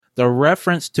the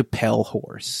reference to Pale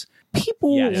Horse.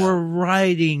 People were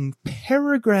writing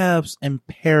paragraphs and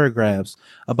paragraphs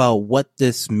about what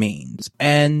this means.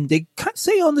 And they kind of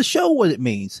say on the show what it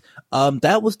means.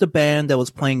 That was the band that was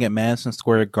playing at Madison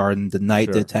Square Garden the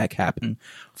night the attack happened.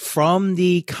 From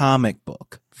the comic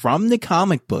book,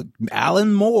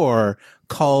 Alan Moore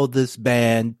called this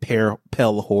band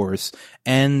Pale Horse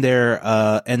and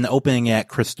and the opening act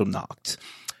Crystal Knocked.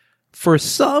 For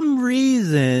some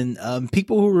reason, some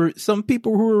people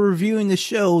who were reviewing the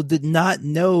show did not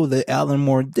know that Alan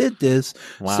Moore did this.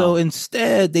 Wow. So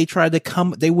instead, they tried to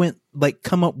come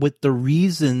up with the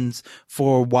reasons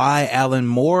for why Alan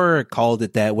Moore called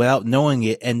it that without knowing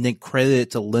it, and then credit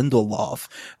it to Lindelof.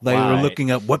 We're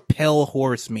looking up what Pale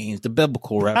Horse means, the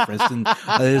biblical reference, and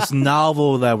this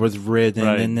novel that was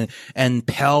written, and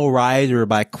Pale Rider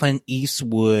by Clint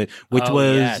Eastwood, which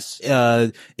was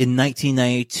in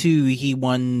 1992. He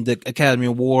won the Academy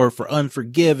Award for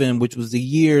Unforgiven, which was the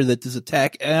year that this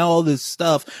attack and all this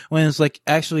stuff. When it's like,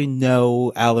 actually,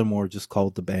 no, Alan Moore just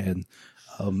called the band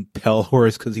Pale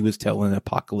Horse because he was telling an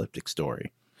apocalyptic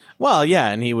story. Well, yeah,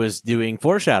 and he was doing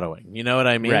foreshadowing. You know what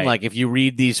I mean? Right. Like, if you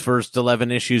read these first 11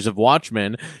 issues of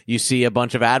Watchmen, you see a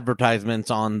bunch of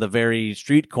advertisements on the very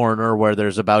street corner where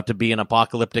there's about to be an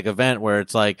apocalyptic event where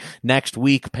it's like, next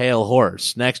week, Pale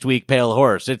Horse. Next week, Pale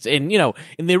Horse. It's in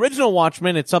the original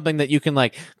Watchmen, it's something that you can,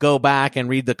 like, go back and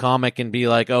read the comic and be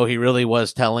like, oh, he really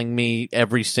was telling me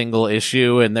every single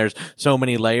issue, and there's so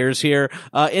many layers here.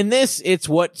 In this, it's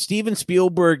what Steven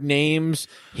Spielberg names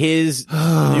his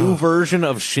new version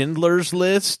of Schindler's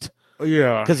List.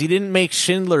 Yeah. Because he didn't make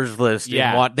Schindler's List.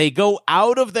 Yeah. They go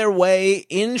out of their way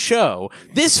in show.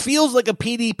 This feels like a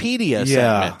PDpedia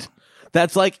segment.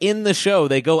 That's like in the show.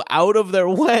 They go out of their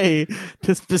way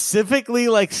to specifically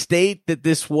like state that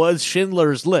this was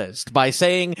Schindler's List by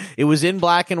saying it was in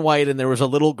black and white and there was a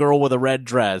little girl with a red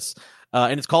dress.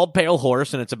 And it's called Pale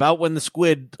Horse, and it's about when the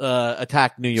squid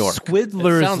attacked New York.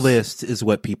 Squidler's List is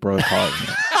what people are calling it.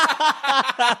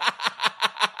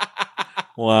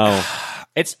 Wow.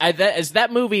 It's that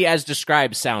movie as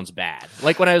described sounds bad.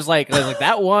 Like when I was like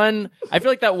that one, I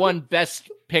feel like that one Best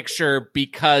Picture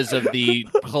because of the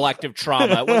collective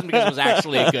trauma. It wasn't because it was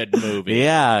actually a good movie.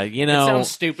 Yeah, it sounds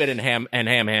stupid and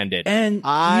ham-handed. And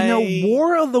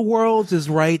War of the Worlds is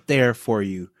right there for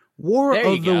you. War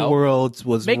of the Worlds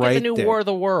was right there. Make it the new War of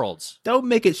the Worlds. Don't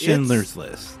make it Schindler's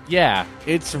List. Yeah.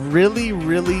 It's really,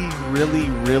 really, really,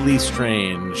 really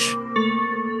strange.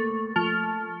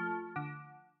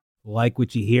 Like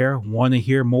what you hear? Want to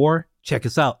hear more? Check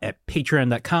us out at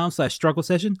patreon.com/struggle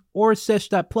session or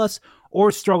sesh.plus or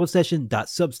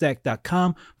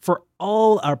strugglesession.substack.com for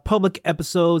all our public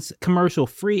episodes, commercial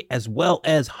free, as well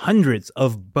as hundreds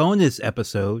of bonus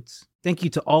episodes. Thank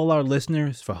you to all our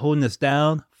listeners for holding us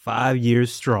down 5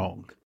 years strong.